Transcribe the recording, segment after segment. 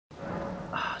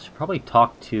probably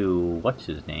talk to... what's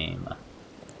his name?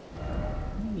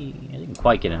 I didn't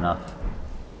quite get enough.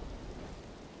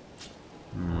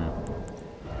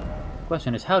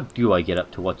 Question is, how do I get up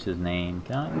to what's his name?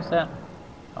 Can I use that?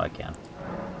 Oh, I can.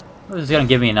 Is this gonna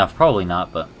give me enough? Probably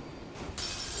not, but...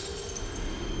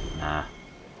 nah.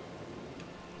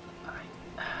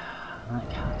 Alright.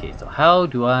 Okay, so how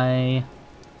do I...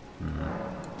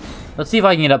 Let's see if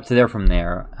I can get up to there from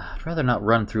there. I'd rather not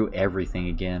run through everything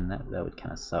again. That would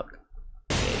kind of suck.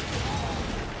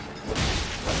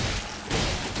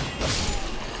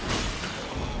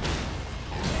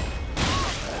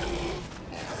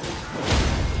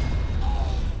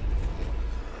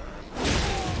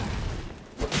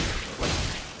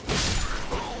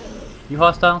 You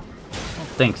hostile? I don't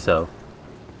think so.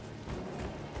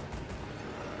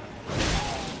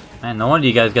 Man, no wonder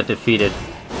you guys got defeated.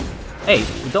 Hey,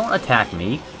 don't attack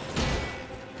me.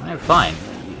 Alright, fine.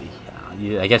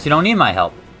 I guess you don't need my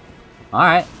help.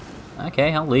 Alright.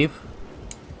 Okay, I'll leave.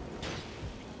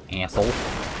 Asshole.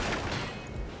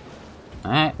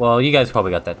 Alright, well, you guys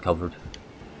probably got that covered.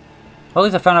 Well, at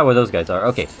least I found out where those guys are.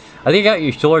 Okay, I think I got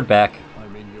your sword back.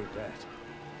 I'm in your debt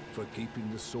for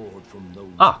keeping the sword from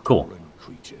those cool. foreign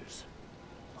creatures.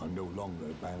 I'm no longer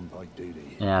bound by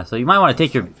duty. Yeah, so you might want to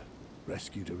take your...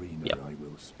 rescued Arena. Yep. I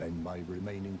will spend my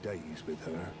remaining days with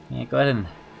her. Yeah, go ahead and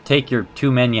take your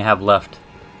 2 men you have left.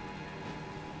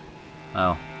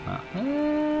 Oh.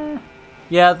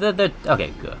 Yeah, they're...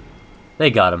 okay, good. They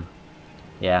got him.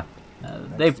 Yeah.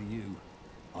 Thanks to you,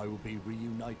 I will be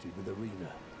reunited with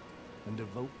Arena and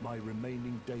devote my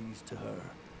remaining days to her.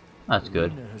 That's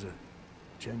good. Arena has a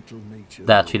gentle nature.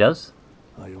 That she does.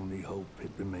 I only hope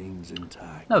it remains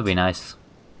intact. That would be nice.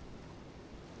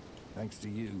 Thanks to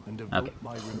you and devote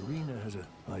my Arena has a...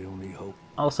 I only hope.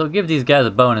 Also, give these guys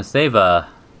a bonus. They've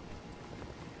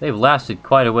lasted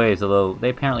quite a ways, although they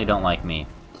apparently don't like me.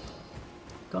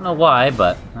 Don't know why,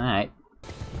 but alright.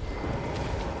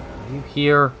 Are you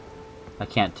here? I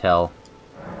can't tell.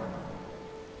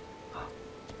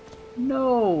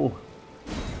 No!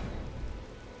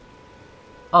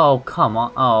 Oh, come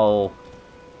on. Oh.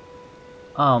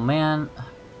 Oh, man.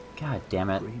 God damn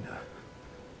it. Arena,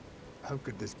 how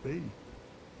could this be?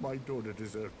 My daughter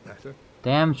deserved better.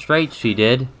 Damn straight she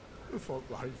did. The fault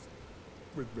lies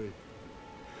with me.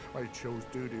 I chose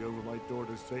duty over my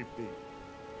daughter's safety.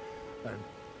 And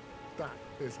that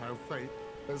is how fate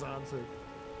has answered.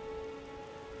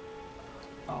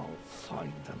 I'll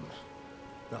find them.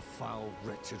 The foul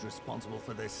wretches responsible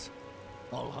for this.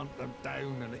 I'll hunt them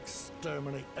down and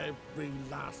exterminate every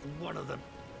last one of them.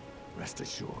 Rest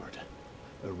assured,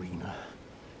 Arena,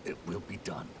 it will be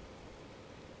done.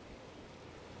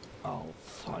 I'll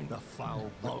find the foul.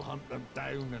 I'll hunt them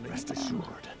down and rest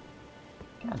assured.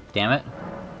 God damn it.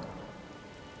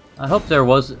 I hope there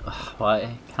was... well, I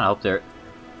kind of hope there...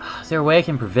 is there a way I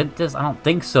can prevent this? I don't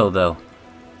think so, though.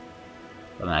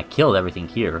 I mean, I killed everything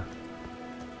here.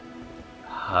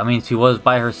 I mean, she was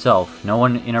by herself. No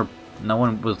one in her... no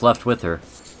one was left with her.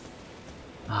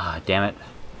 Ah, damn it.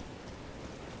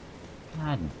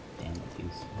 God damn it,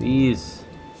 these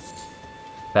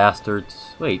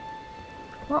bastards. Wait.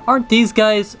 Aren't these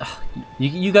guys...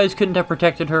 you guys couldn't have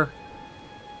protected her?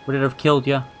 Would it have killed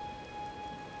you?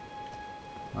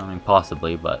 I mean,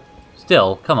 possibly, but...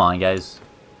 still, come on, guys.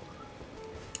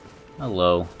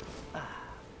 Hello.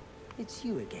 It's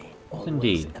you again. Yes,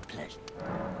 indeed. A pleasure.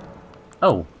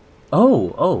 Oh.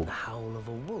 Oh, oh. The howl of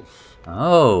a wolf.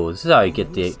 Oh, this is how you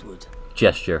get the Eastwood.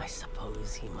 gesture. I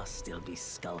suppose he must still be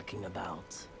skulking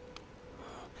about.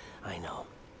 I know.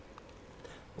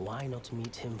 Why not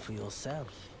meet him for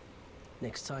yourself?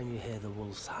 Next time you hear the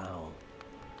wolf's howl,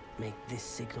 make this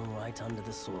signal right under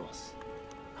the source.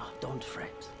 Oh, don't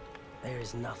fret. There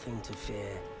is nothing to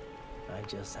fear. I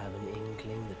just have an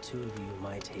inkling the two of you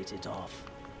might hit it off.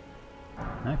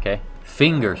 Okay.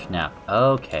 Finger snap.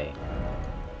 Okay.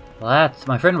 Well, that's...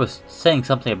 my friend was saying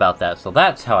something about that, so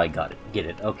that's how I got it. Get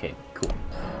it. Okay, cool.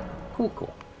 Cool,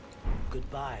 cool.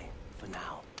 Goodbye for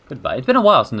now. Goodbye. It's been a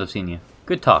while since I've seen you.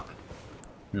 Good talk.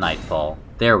 Nightfall.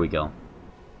 There we go.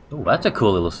 Oh, that's a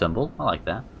cool little symbol. I like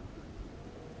that.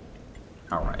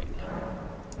 Alright.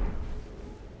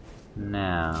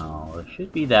 Now, there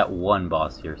should be that one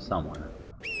boss here somewhere.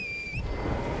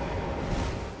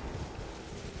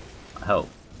 I hope.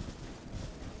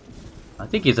 I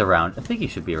think he's around. I think he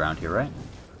should be around here, right?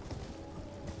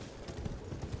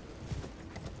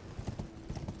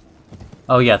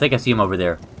 Oh yeah, I think I see him over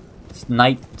there. It's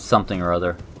Knight something or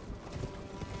other.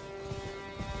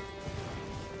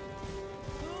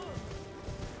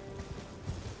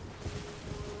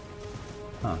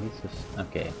 Oh, he's just...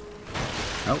 okay.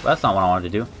 Oh, that's not what I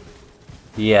wanted to do.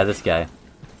 Yeah, this guy.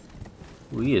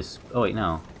 Ooh, he is. Oh wait,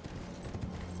 no.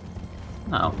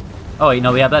 No. Oh wait,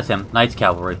 no, that's him. Knights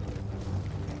Cavalry.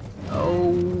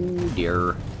 Oh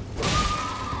dear.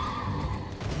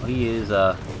 Oh, he is,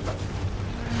 I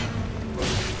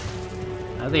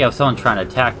think I have someone trying to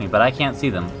attack me, but I can't see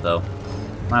them, so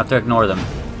I'm gonna have to ignore them.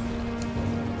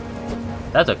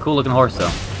 That's a cool looking horse,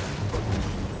 though.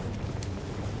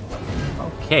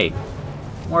 Okay.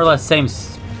 More or less same...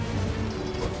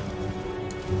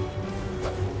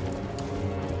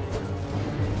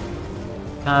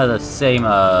 kind of the same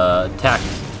attack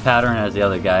pattern as the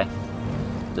other guy.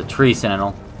 The tree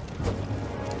sentinel.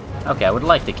 Okay, I would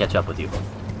like to catch up with you.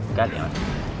 God damn it.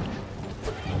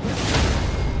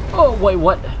 Oh, wait,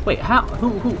 what? Wait, how?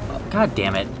 Who? God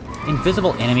damn it.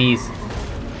 Invisible enemies.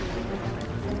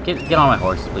 Get on my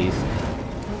horse, please.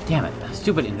 Damn it.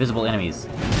 Stupid invisible enemies.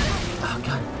 Oh,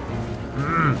 God.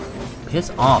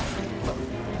 Piss off.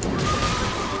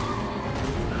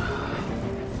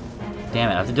 Damn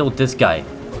it, I have to deal with this guy.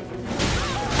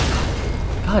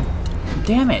 God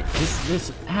damn it,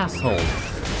 this asshole.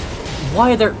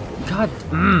 Why are there... God,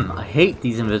 I hate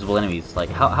these invisible enemies. Like,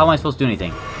 how am I supposed to do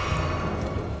anything?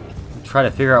 Try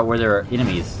to figure out where there are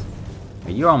enemies.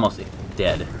 You're almost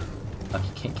dead.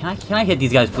 Okay, can I hit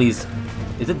these guys, please?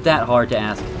 Is it that hard to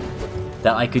ask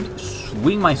that I could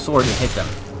swing my sword and hit them?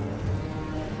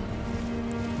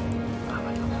 Oh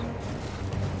my God.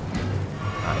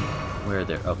 Alright, where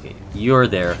there? Okay, you're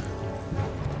there.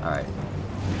 Alright.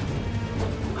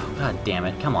 Oh, God damn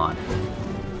it, come on.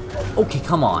 Okay,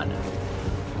 come on.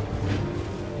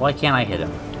 Why can't I hit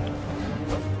him?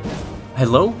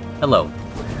 Hello? Hello.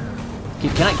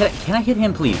 Can I hit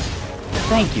him, please?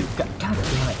 Thank you. God damn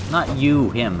it. Not you,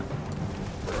 him.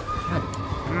 God.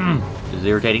 This is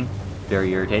irritating.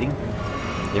 Very irritating.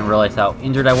 Didn't realize how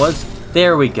injured I was.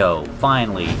 There we go.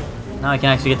 Finally. Now I can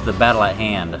actually get to the battle at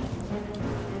hand.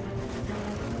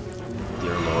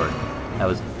 Dear Lord. That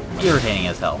was irritating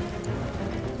as hell.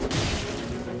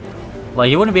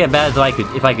 Like, it wouldn't be as bad as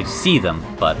if I could see them,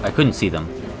 but I couldn't see them.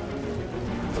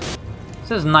 It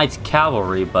says Knights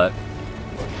Cavalry, but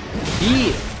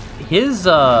his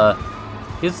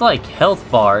like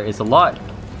health bar is a lot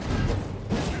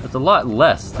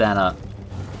less than a...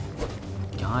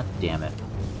 God damn it.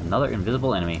 Another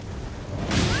invisible enemy.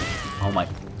 Oh my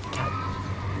God.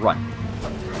 Run.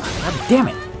 God damn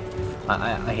it.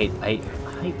 I hate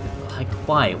like,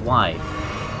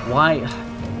 why?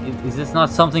 Is this not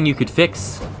something you could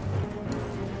fix?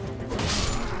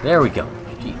 There we go.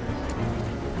 Gee.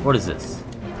 What is this?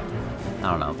 I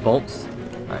don't know. Bolts?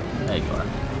 Alright, there you are.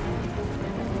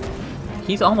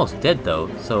 He's almost dead though,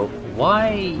 so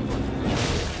why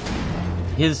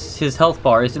his health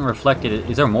bar isn't reflected?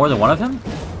 Is there more than one of him?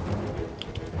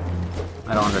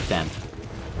 I don't understand.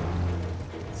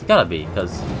 It's gotta be,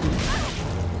 because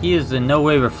he is in no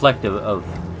way reflective of...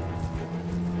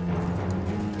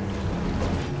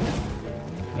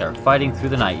 We are fighting through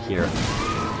the night here.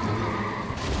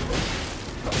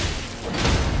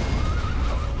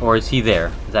 Or is he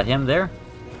there? Is that him there?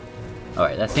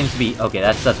 Alright, that seems to be... Okay,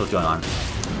 that's what's going on.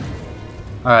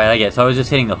 Alright, I guess. I was just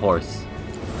hitting the horse.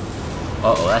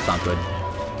 Uh-oh, that's not good.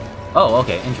 Oh,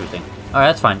 okay, interesting. Alright,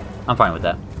 that's fine. I'm fine with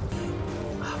that.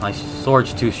 My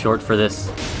sword's too short for this.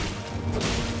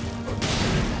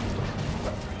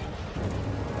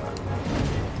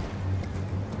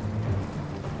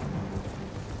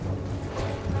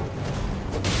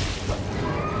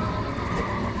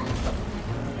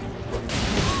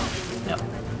 Yep.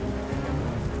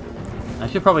 I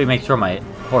should probably make sure my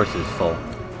horse is full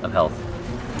of health.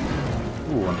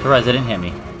 Ooh, I'm surprised it didn't hit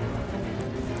me.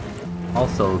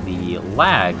 Also, the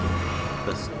lag,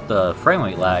 the frame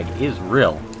rate lag is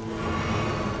real.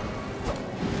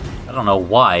 I don't know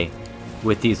why,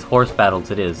 with these horse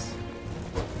battles it is.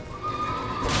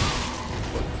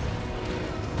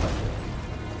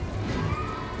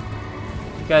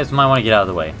 You guys might want to get out of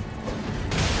the way.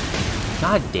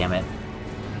 God damn it.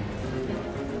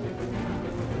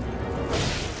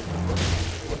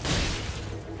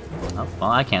 Oh,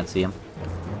 well, I can't see him.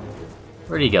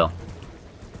 Where'd he go?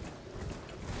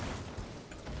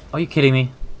 Are you kidding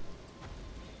me?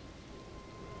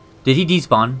 Did he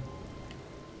despawn?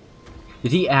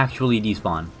 Did he actually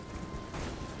despawn?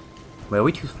 Wait, are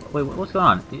we too... Wait, what's going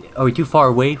on? Are we too far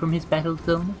away from his battle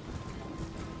zone?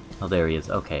 Oh, there he is.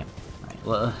 Okay. Alright,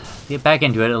 well, get back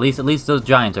into it. At least those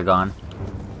giants are gone.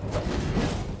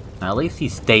 Now, at least he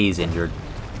stays injured.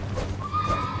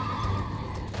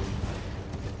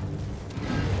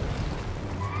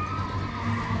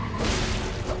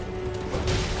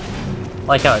 I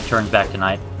like how it turns back to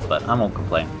night, but I won't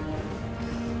complain.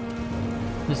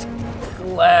 Just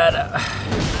glad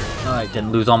I Alright,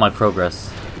 didn't lose all my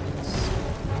progress.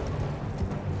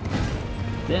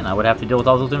 Then I would have to deal with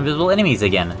all those invisible enemies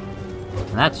again.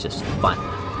 And that's just fun.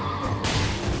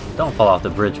 Don't fall off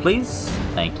the bridge, please.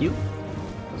 Thank you.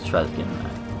 Let's try this again.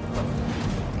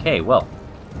 Okay, well.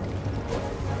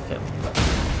 Okay.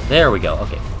 There we go,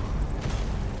 okay.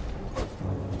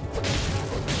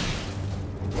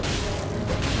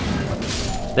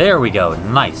 There we go,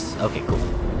 nice. Okay, cool.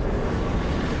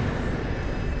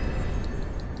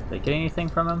 Did I get anything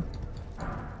from him?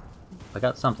 I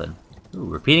got something. Ooh,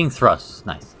 repeating thrusts,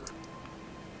 nice.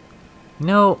 You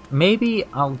know, maybe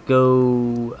I'll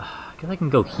go... I guess I can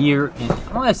go here and...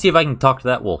 I want to see if I can talk to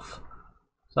that wolf.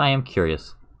 So I am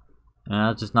curious. And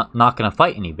I'm just not gonna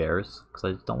fight any bears, because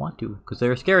I just don't want to, because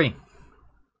they're scary.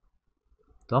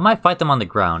 So I might fight them on the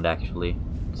ground, actually,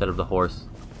 instead of the horse.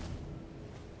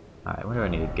 Alright, where do I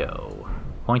need to go?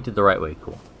 Pointed the right way,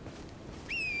 cool.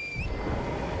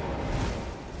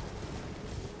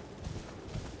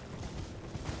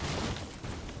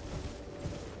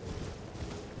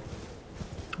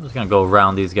 I'm just gonna go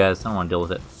around these guys, I don't want to deal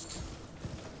with it.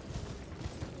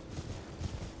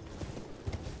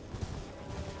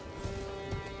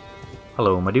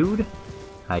 Hello, my dude.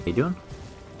 How you doing?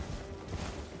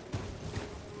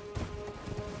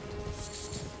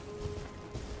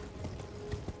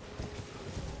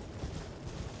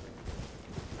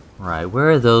 Right,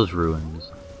 where are those ruins?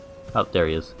 Oh, there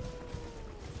he is.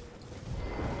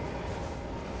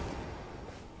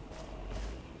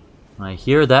 I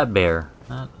hear that bear.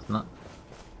 That's not...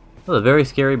 That's a very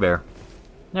scary bear.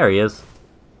 There he is.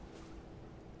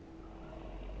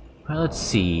 Well, let's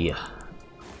see.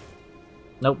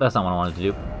 Nope, that's not what I wanted to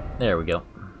do. There we go.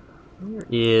 Where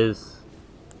is...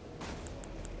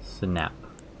 Snap.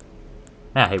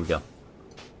 Ah, here we go.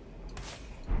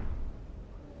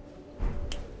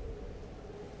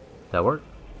 That work?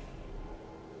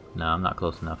 No, I'm not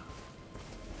close enough.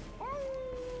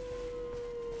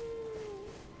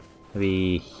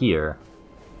 Maybe here.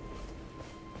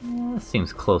 That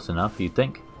seems close enough, you'd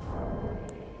think.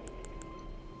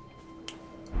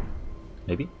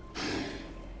 Maybe?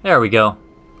 There we go.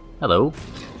 Hello,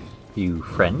 you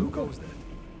friend.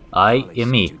 I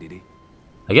am me.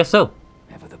 I guess so.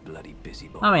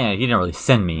 I mean, he didn't really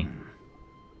send me.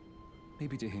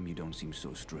 Maybe to him you don't seem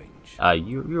so strange.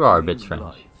 You are a bit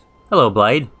strange. Hello,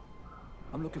 Blythe.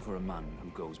 I'm looking for a man who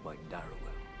goes by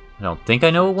Darrowell. I don't think I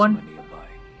know one. Nearby.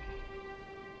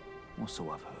 Or so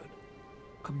I've heard.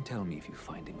 Come tell me if you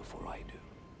find him before I do.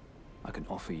 I can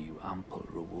offer you ample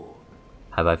reward.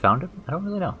 Have I found him? I don't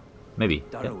really know. Maybe.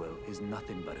 Darrowell is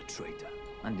nothing but a traitor,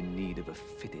 and in need of a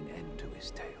fitting end to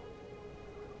his tale.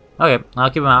 Okay, I'll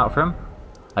keep him out for him.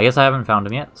 I guess I haven't found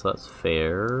him yet, so that's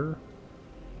fair.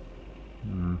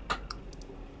 I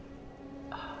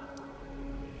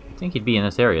think he'd be in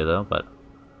this area though, but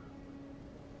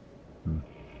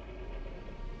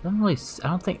doesn't really.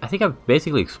 I think I've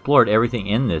basically explored everything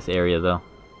in this area though.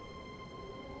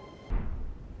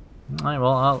 Alright,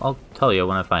 well, I'll tell you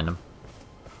when I find him.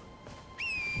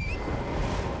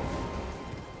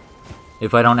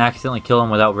 If I don't accidentally kill him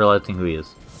without realizing who he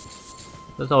is.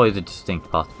 There's always a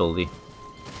distinct possibility.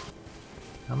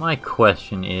 Now my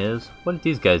question is, what did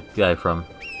these guys die from?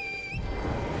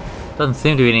 Doesn't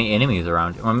seem to be any enemies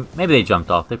around. Or maybe they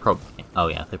jumped off. They probably... Oh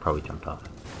yeah, they probably jumped off.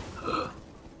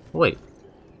 Wait.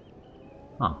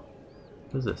 Huh.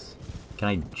 What is this? Can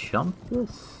I jump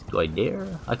this? Do I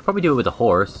dare? I could probably do it with a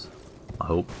horse. I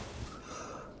hope.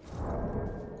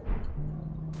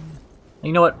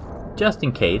 You know what? Just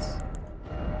in case.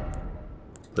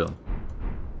 Boom.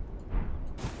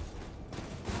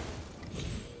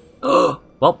 Oh!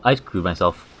 Well, I screwed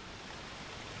myself.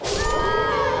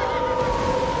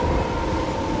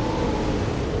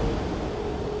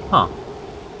 Huh.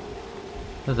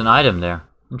 There's an item there.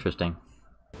 Interesting.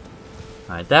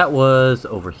 Alright, that was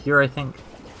over here, I think.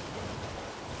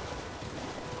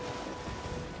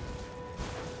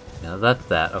 Yeah, that's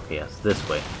that. Okay, yes, this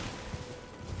way.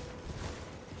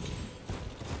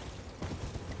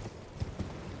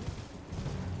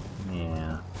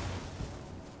 Yeah.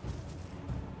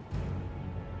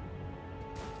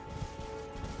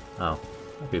 Oh,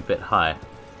 might be a bit high.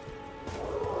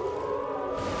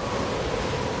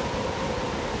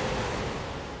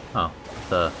 Oh,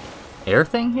 the air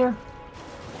thing here?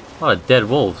 A lot of dead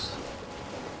wolves.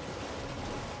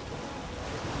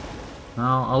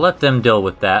 Well, I'll let them deal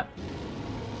with that.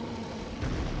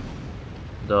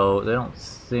 Though they don't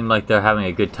seem like they're having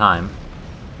a good time.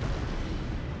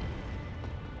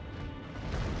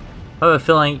 I have a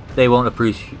feeling they won't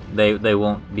appreciate. They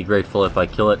won't be grateful if I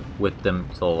kill it with them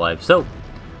still alive. So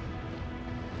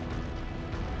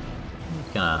I'm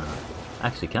just gonna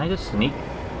Actually, can I just sneak?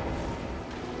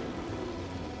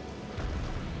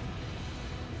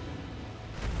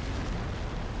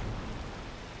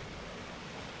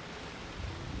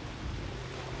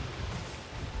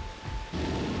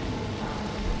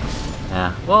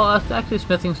 Yeah, well, that's actually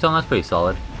smithing stone, that's pretty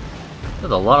solid.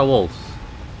 There's a lot of wolves.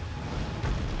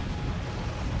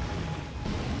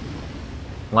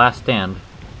 Last stand.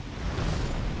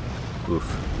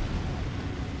 Oof.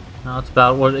 No, it's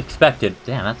about what expected.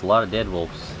 Damn, that's a lot of dead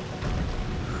wolves.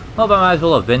 Well, but I might as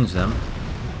well avenge them.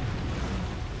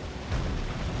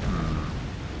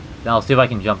 Now I'll see if I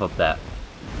can jump up that.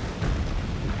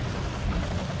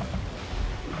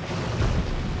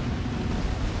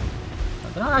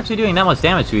 They're not actually doing that much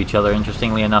damage to each other,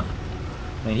 interestingly enough.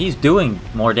 I mean, he's doing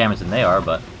more damage than they are,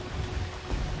 but...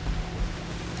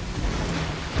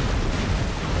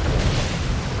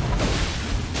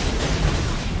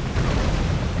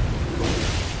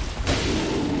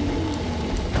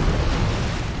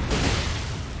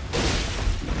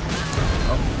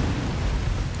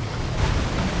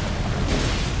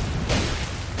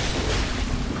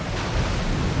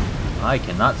 I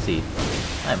cannot see.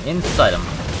 I'm inside him.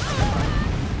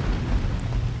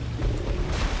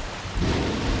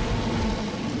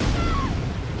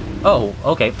 Oh,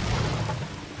 okay.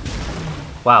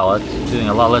 Wow, that's doing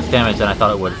a lot less damage than I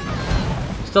thought it would.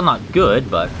 Still not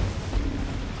good, but...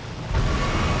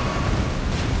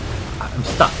 I'm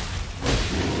stuck.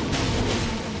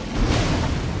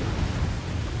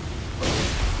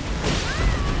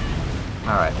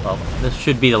 Alright, well, this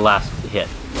should be the last hit.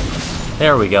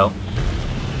 There we go.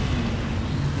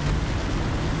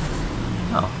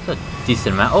 Oh, that's a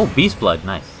decent amount. Oh, beast blood,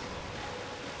 nice.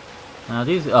 Now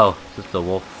these, oh, just the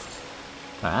wolf.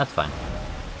 Alright, that's fine.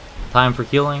 Time for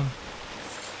healing.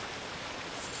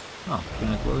 Oh,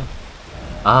 dream is Lily.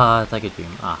 Ah, it's like a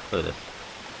dream. Ah, look at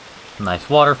this. Nice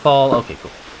waterfall. Okay,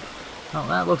 cool. Well,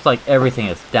 that looks like everything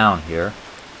is down here.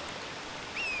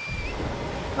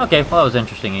 Okay, well, that was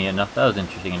interesting enough. That was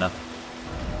interesting enough.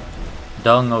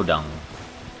 Dung oh dung.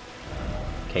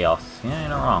 Chaos. Yeah, you're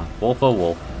not wrong. Wolf oh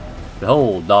wolf.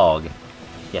 Behold, dog.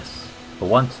 Yes. For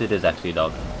once, it is actually a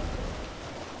dog.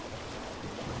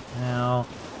 Now...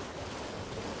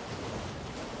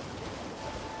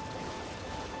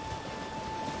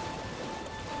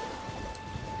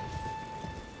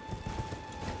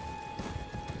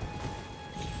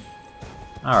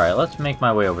 Alright, let's make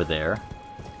my way over there.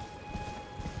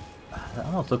 That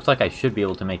almost looks like I should be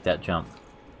able to make that jump.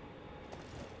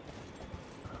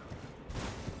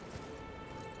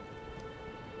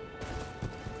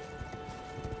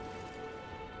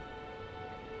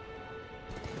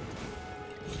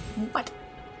 What?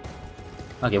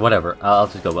 Okay, whatever. I'll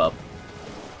just go up.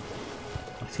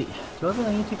 Let's see. Do I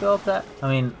really need to go up that? I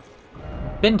mean,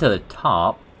 been to the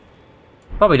top.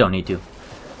 Probably don't need to.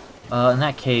 In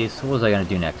that case, what was I gonna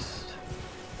do next?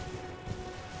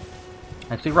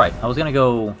 Actually, right. I was gonna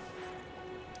go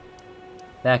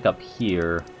back up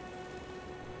here.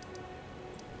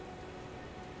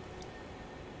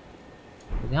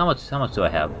 How much do I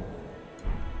have?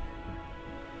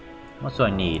 How much do I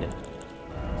need?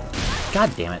 God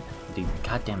damn it. Dude,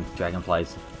 goddamn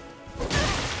dragonflies.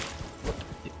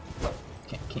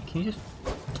 Can you just...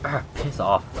 piss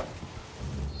off.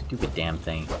 Stupid damn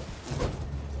thing.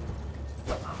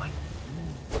 Oh my...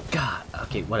 God.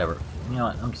 Okay, whatever. You know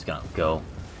what? I'm just gonna go.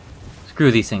 Screw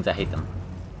these things. I hate them.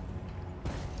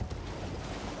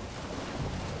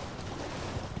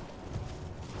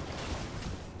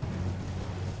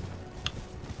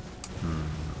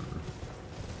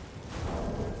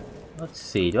 Let's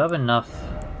see, do I have enough?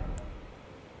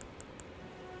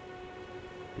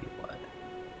 What?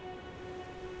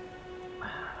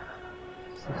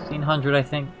 1,600, I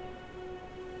think.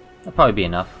 That'll probably be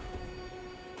enough.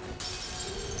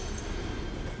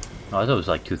 Oh, I thought it was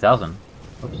like 2,000.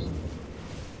 Oops.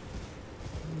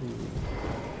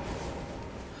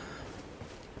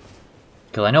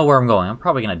 Because I know where I'm going. I'm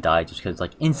probably gonna die just because it's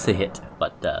like insta-hit.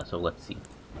 But, so let's see.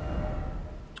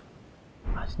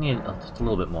 I just need just a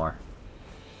little bit more.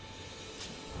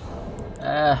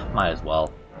 Might as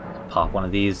well. Let's pop one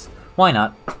of these. Why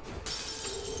not?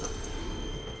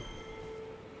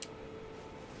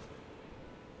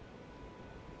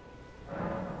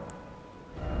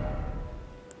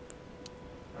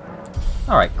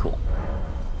 Alright, cool.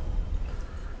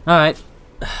 Alright.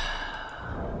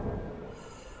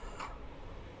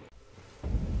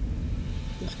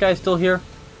 This guy's still here?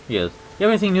 He is. You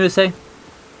have anything new to say?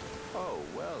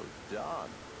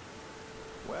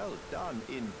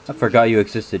 I forgot you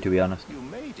existed, to be honest. You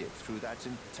made it through that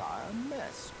entire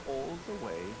mess all the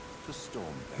way to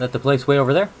Stormberg. Is that the place way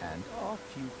over there? And off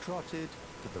you trotted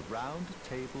to the Round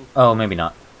Table. Oh, maybe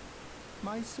not.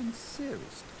 My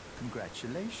sincerest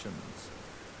congratulations.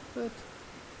 But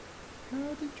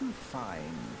how did you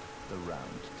find the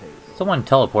Round Table? Someone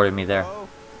teleported me there. Oh,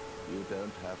 you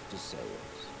don't have to say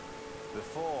it.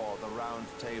 Before, the Round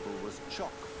Table was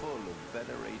chock full of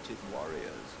venerated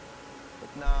warriors.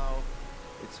 But now,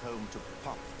 it's home to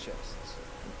puff chests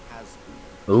and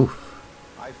has-beens. Oof.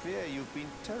 I fear you've been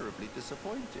terribly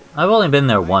disappointed. I've only been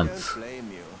there I once. don't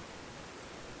blame you.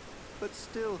 But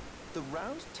still, the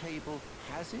Round Table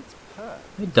has its perks.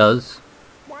 It does.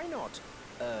 Why not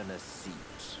earn a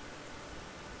seat?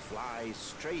 Fly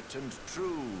straight and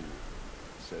true,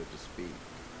 so to speak.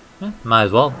 Yeah, might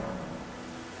as well.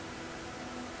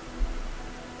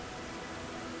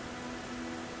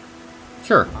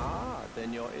 Sure. Ah,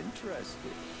 then you're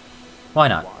interested. Why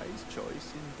not? Wise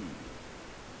choice indeed.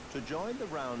 To join the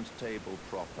Round Table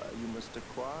proper, you must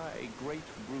acquire a great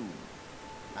room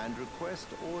and request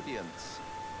audience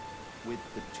with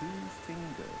the 2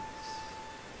 fingers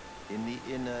in the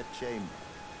inner chamber.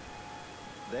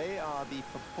 They are the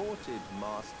purported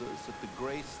masters of the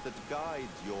grace that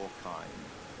guides your kind,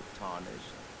 the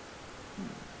tarnished.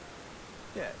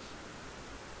 Yes.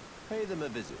 Pay them a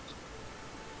visit,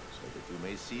 so that you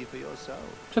may see for yourself.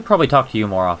 Should probably talk to you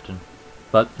more often.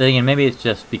 But then again, maybe it's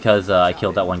just because I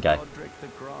killed that one guy. Godric the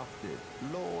Grafted,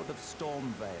 Lord of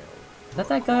Stormvale. Is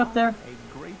that guy up there?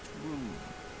 A great room.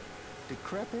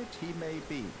 Decrepit he may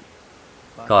be,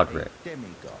 but Godric. a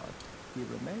demigod he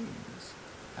remains.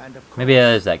 And of course, Maybe it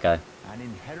is that guy. an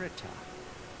inheritor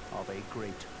of a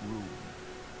great room.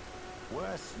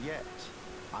 Worse yet,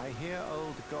 I hear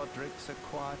old Godric's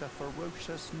acquired a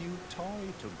ferocious new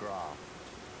toy to graft.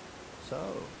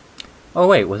 So, Oh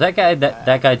wait, was that guy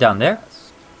that guy down there?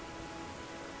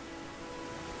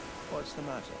 what's the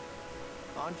matter?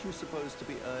 Aren't you supposed to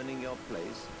be earning your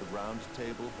place at the Round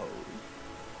Table hold?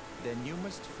 Then you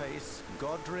must face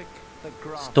Godric the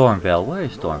Grafted, Stormvale. Where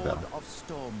is Stormvale? Lord of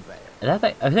Stormvale.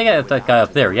 I think I that guy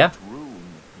up there, yeah? Room,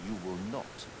 you will not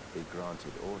be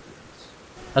granted audience.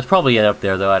 That's probably it up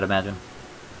there, though, I'd imagine.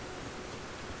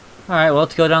 Alright, well,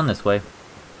 let's go down this way.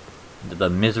 Into the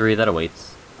misery that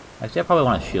awaits. Actually, I probably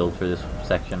want a shield for this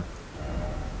section.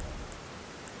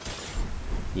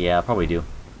 Yeah, I probably do.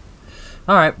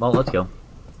 Alright, well, let's go.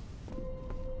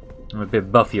 I'm a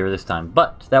bit buffier this time,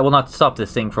 but that will not stop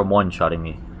this thing from one-shotting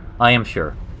me. I am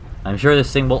sure. I'm sure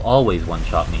this thing will always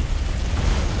one-shot me.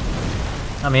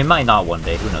 I mean, it might not one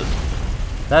day, who knows.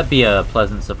 That'd be a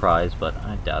pleasant surprise, but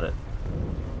I doubt it.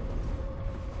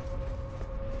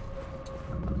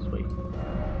 Let's wait.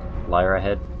 Liar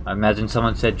ahead. I imagine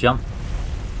someone said jump.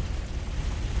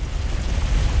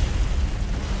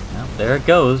 Well, there it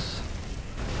goes.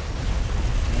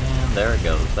 And there it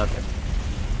goes. Okay.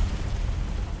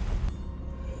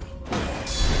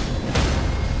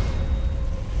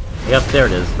 Yep, there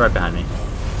it is, right behind me.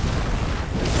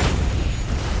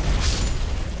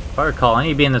 If I recall, I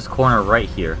need to be in this corner right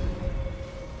here.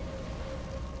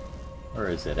 Where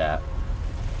is it at?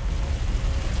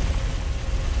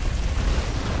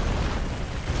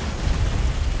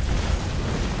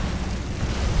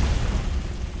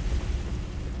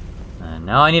 And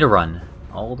now I need to run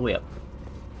all the way up.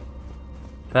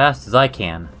 Fast as I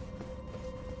can.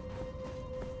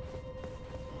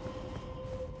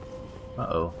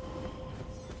 Uh-oh.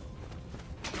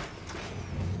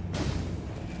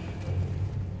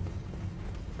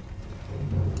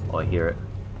 Oh, I hear it.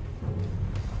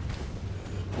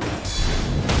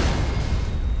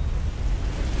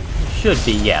 Should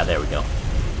be, yeah, there we go.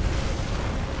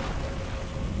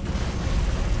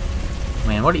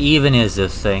 Man, what even is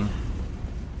this thing?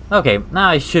 Okay, now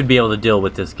I should be able to deal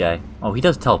with this guy. Oh, he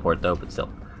does teleport though, but still.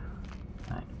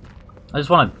 Alright. I just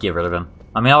want to get rid of him.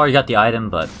 I mean, I already got the item,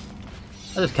 but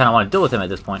I just kind of want to deal with him at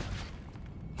this point.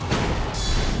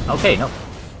 Okay, nope.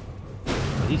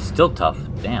 He's still tough,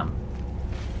 damn.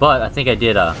 But I think I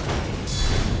did,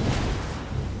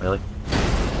 really?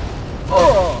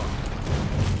 Oh!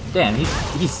 Damn,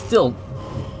 he's still...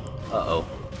 Uh-oh.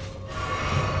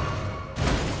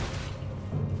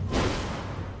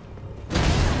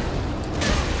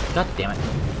 God damn it.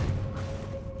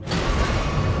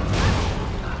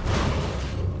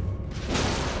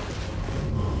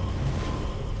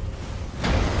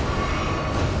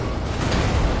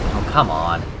 Oh, come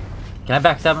on. Can I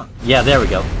backstab him? Yeah, there we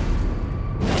go.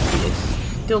 He is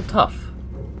still tough.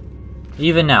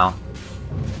 Even now.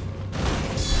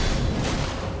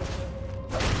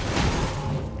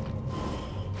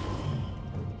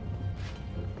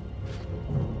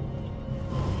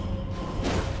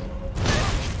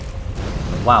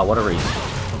 Wow, what a reach.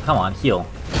 Oh, come on, heal.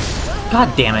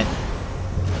 God damn it.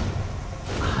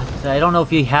 I don't know if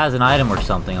he has an item or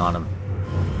something on him.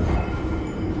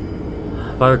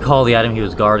 If I recall, the item he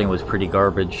was guarding was pretty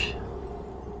garbage.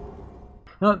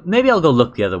 You know, maybe I'll go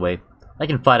look the other way. I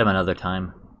can fight him another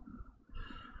time.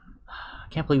 I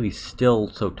can't believe he's still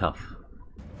so tough.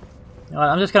 You know what,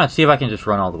 I'm just gonna see if I can just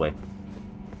run all the way.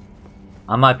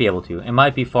 I might be able to. It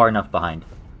might be far enough behind.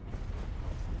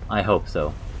 I hope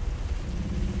so.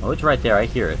 Oh, it's right there. I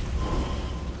hear it.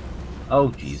 Oh,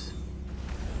 jeez.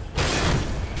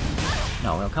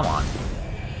 No, come on.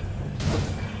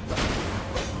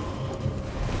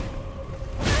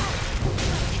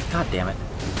 God damn it.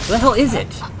 Where the hell is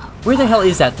it? Where the hell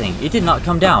is that thing? It did not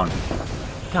come down.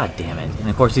 God damn it. And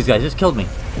of course these guys just killed me.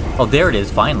 Oh, there it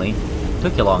is, finally.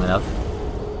 Took you long enough.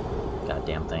 God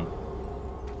damn thing.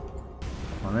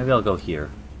 Or maybe I'll go here.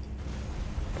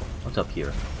 What's up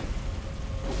here?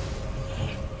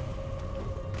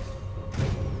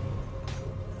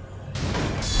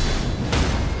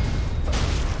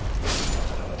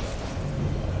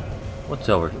 What's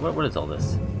over? What is all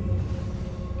this?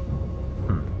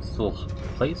 This little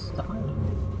place to hide?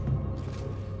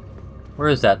 Where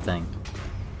is that thing?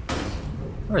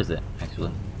 Where is it,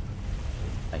 actually?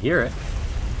 I hear it.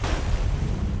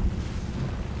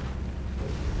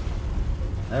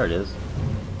 There it is.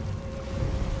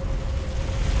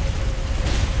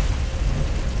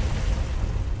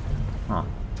 Huh.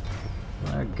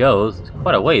 There it goes. It's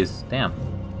quite a ways. Damn.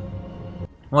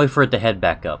 I'll wait for it to head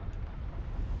back up.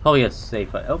 Probably gets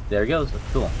safe. Oh, there it goes. That's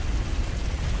cool.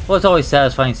 Well, it's always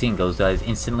satisfying seeing those guys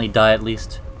instantly die at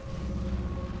least.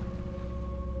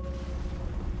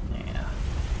 Yeah.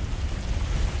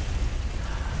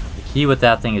 The key with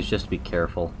that thing is just to be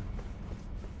careful.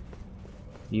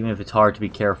 Even if it's hard to be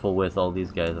careful with all these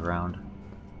guys around.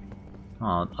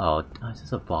 Oh, is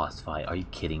this a boss fight? Are you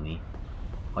kidding me?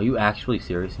 Are you actually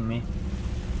seriousing me?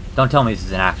 Don't tell me this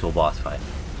is an actual boss fight.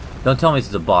 Don't tell me this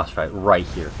is a boss fight right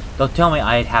here. Don't tell me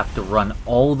I'd have to run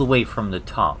all the way from the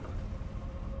top.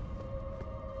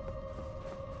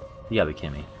 You gotta be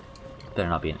kidding me. Better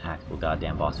not be an actual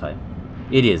goddamn boss fight.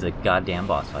 It is a goddamn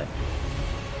boss fight.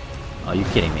 Are you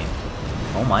kidding me?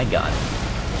 Oh my god.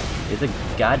 It's a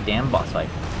goddamn boss fight.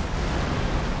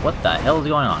 What the hell is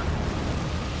going on?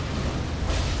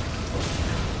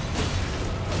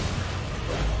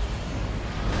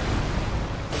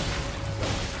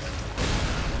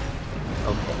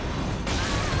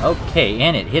 Okay,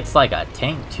 and it hits like a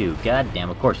tank too. God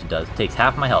damn, of course it does. It takes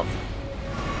half my health.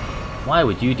 Why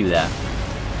would you do that?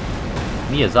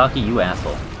 Miyazaki, you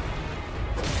asshole.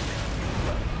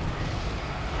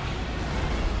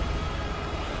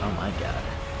 Oh my god.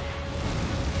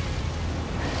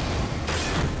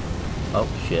 Oh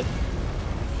shit.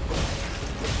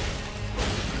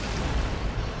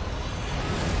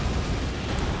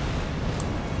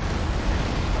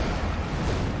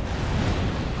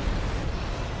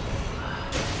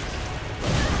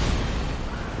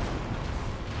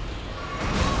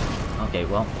 Okay,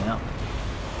 well, you know.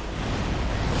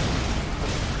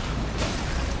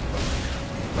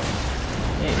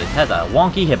 It has a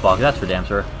wonky hitbox, that's for damn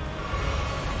sure.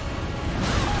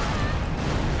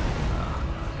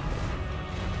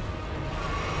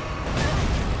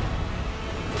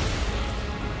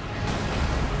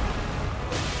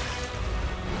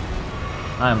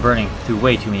 I'm burning through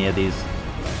way too many of these.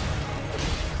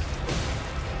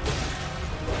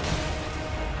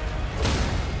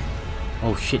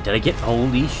 Oh shit, did I get...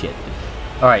 Holy shit.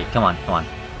 Alright, come on, come on.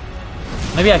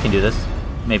 Maybe I can do this.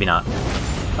 Maybe not.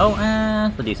 Oh,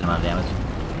 that's a decent amount of damage.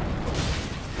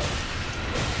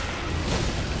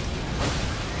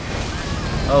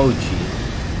 Oh, jeez.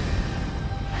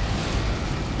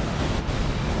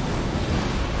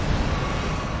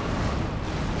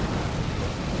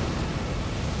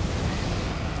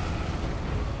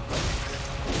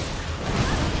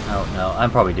 Oh, no,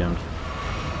 I'm probably doomed.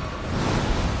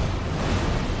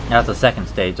 That's the second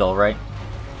stage, alright.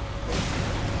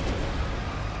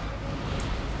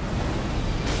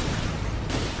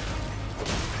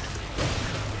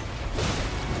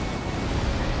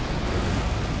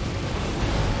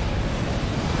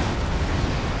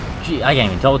 Gee, I can't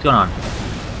even tell what's going on.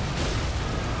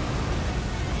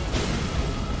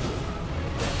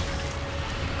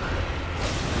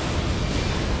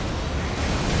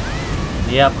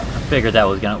 Yep, I figured that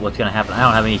was what's gonna happen. I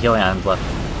don't have any healing items left.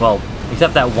 Well,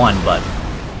 except that one, but...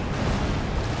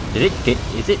 Did it get...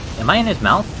 Is it... Am I in his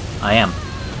mouth? I am.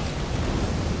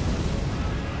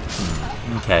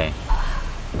 Okay.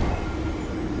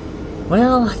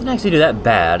 Well, I didn't actually do that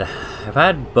bad. If I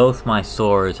had both my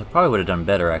swords, I probably would have done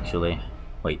better, actually.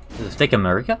 Wait, is it a steak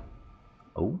America?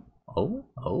 Oh,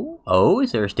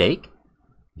 is there a steak?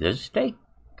 There's a steak.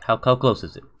 How close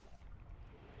is it?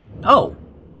 Oh!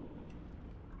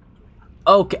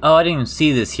 Okay, oh, I didn't even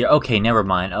see this here. Okay, never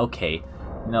mind. Okay.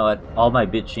 You know what? All my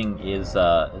bitching is,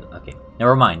 okay.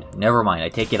 Never mind. Never mind. I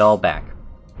take it all back.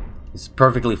 It's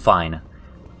perfectly fine.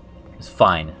 It's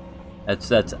fine.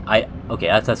 Okay,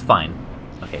 that's fine.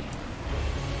 Okay.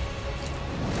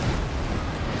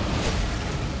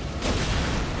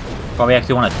 Probably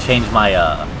actually want to change my,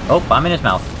 oh, I'm in his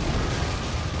mouth.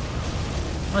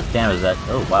 How much damage is that?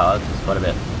 Oh, wow, that's quite a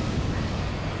bit.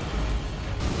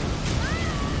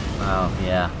 Wow,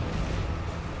 yeah.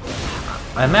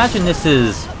 I imagine this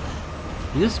is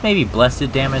this maybe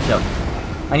blessed damage?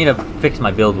 Oh, I need to fix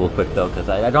my build real quick, though, because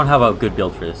I don't have a good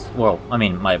build for this. Well, I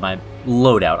mean, my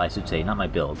loadout, I should say, not my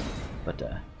build. But,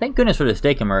 thank goodness for the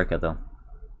Steak America, though.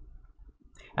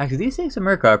 Actually, these Steaks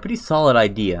America are a pretty solid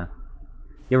idea.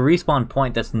 You have a respawn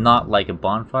point that's not like a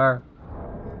bonfire.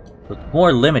 So it's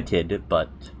more limited, but...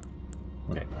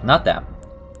 Okay, not that.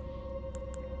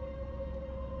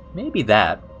 Maybe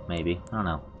that. Maybe. I don't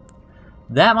know.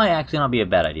 That might actually not be a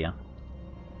bad idea.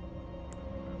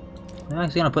 I'm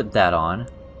actually going to put that on.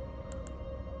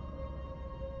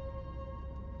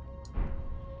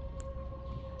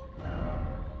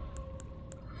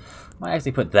 Might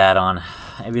actually put that on.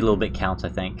 Every little bit counts, I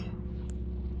think.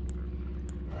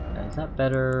 Is that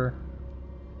better?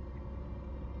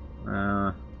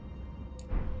 I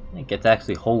think it's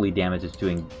actually holy damage it's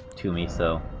doing to me,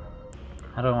 so...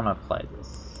 How do I want to apply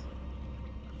this?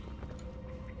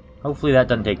 Hopefully that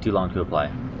doesn't take too long to apply.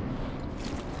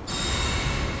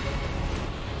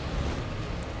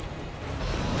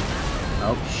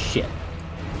 Oh, shit.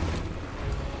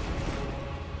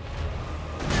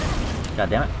 God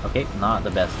damn it. Okay, not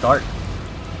the best start.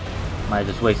 Might have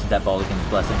just wasted that Baldican's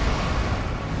blessing.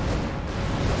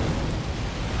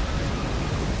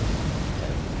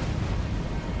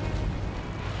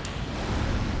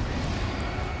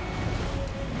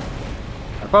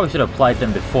 I probably should have applied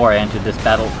them before I entered this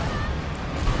battle.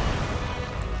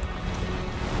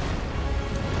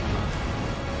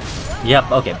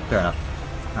 Yep, okay, fair enough.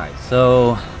 Alright,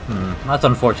 so... that's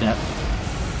unfortunate.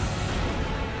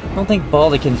 I don't think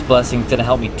Baldican's blessing's gonna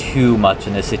help me too much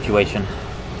in this situation.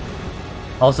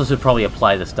 Also should probably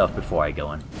apply this stuff before I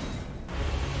go in.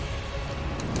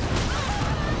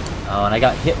 Oh, and I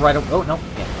got hit right... Oh, no.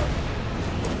 Yeah.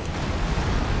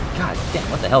 God damn,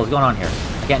 what the hell is going on here?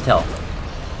 I can't tell.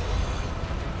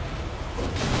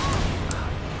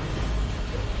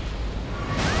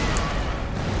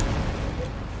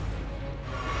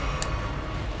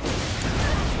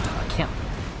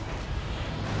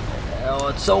 Oh,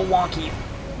 it's so wonky.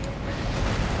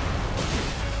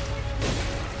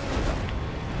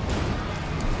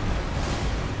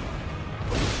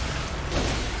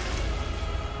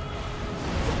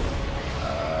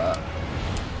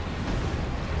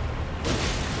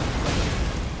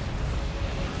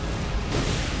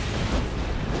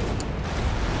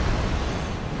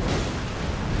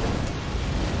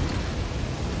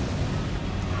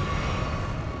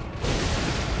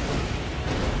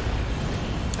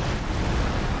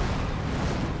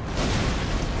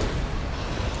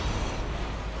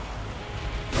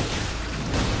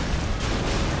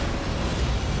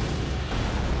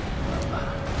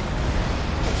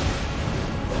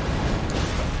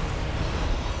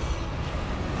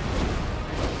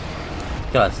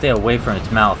 Gotta stay away from its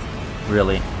mouth,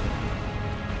 really.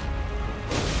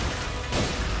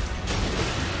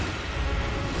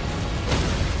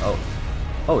 Oh.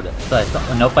 Oh, did I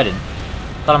stop? Nope, I didn't.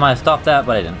 Thought I might have stopped that,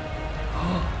 but I didn't.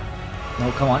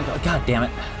 No, come on. God damn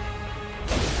it.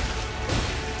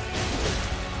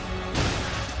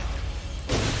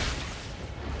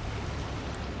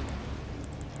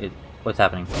 What's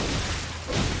happening?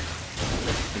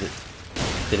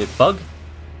 Did it bug?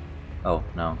 Oh,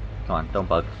 no. Come on, don't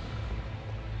bug.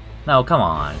 No, come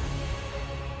on.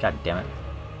 God damn it.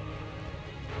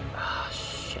 Ah,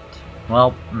 shit.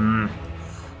 Well,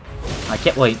 I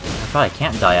can't wait. I thought I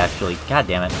can't die, actually. God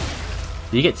damn it.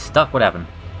 Did you get stuck? What happened?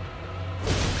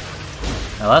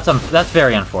 Well, that's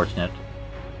very unfortunate.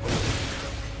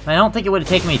 I don't think it would have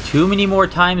taken me too many more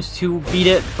times to beat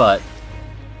it, but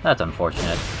that's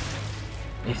unfortunate.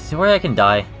 Is there a way I can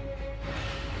die?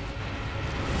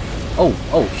 Oh,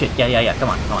 shit, yeah, come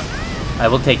on. I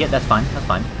will take it, that's fine.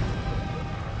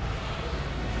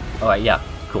 Alright, yeah,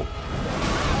 cool.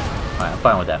 Alright, I'm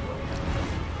fine with that.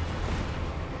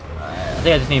 I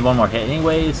think I just need one more hit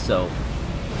anyways, so...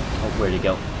 Oh, where'd it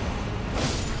go?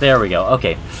 There we go,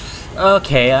 okay.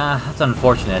 Okay, that's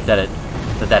unfortunate that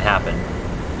that happened.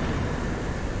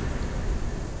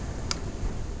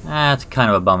 That's kind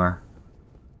of a bummer.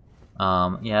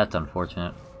 Yeah, that's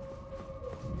unfortunate.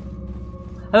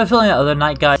 I have a feeling that other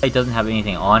knight guy doesn't have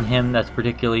anything on him that's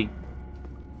particularly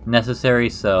necessary,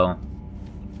 so...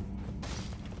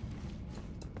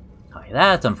 Okay,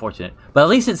 that's unfortunate. But at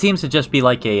least it seems to just be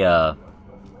like a,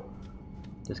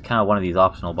 just kind of one of these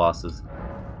optional bosses.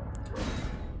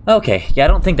 Okay, yeah, I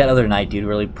don't think that other knight dude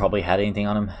really probably had anything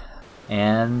on him.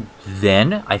 And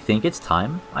then, I think it's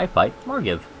time I fight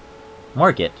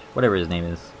Margit, whatever his name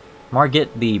is.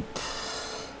 Margit the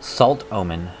Salt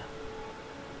Omen.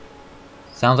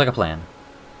 Sounds like a plan.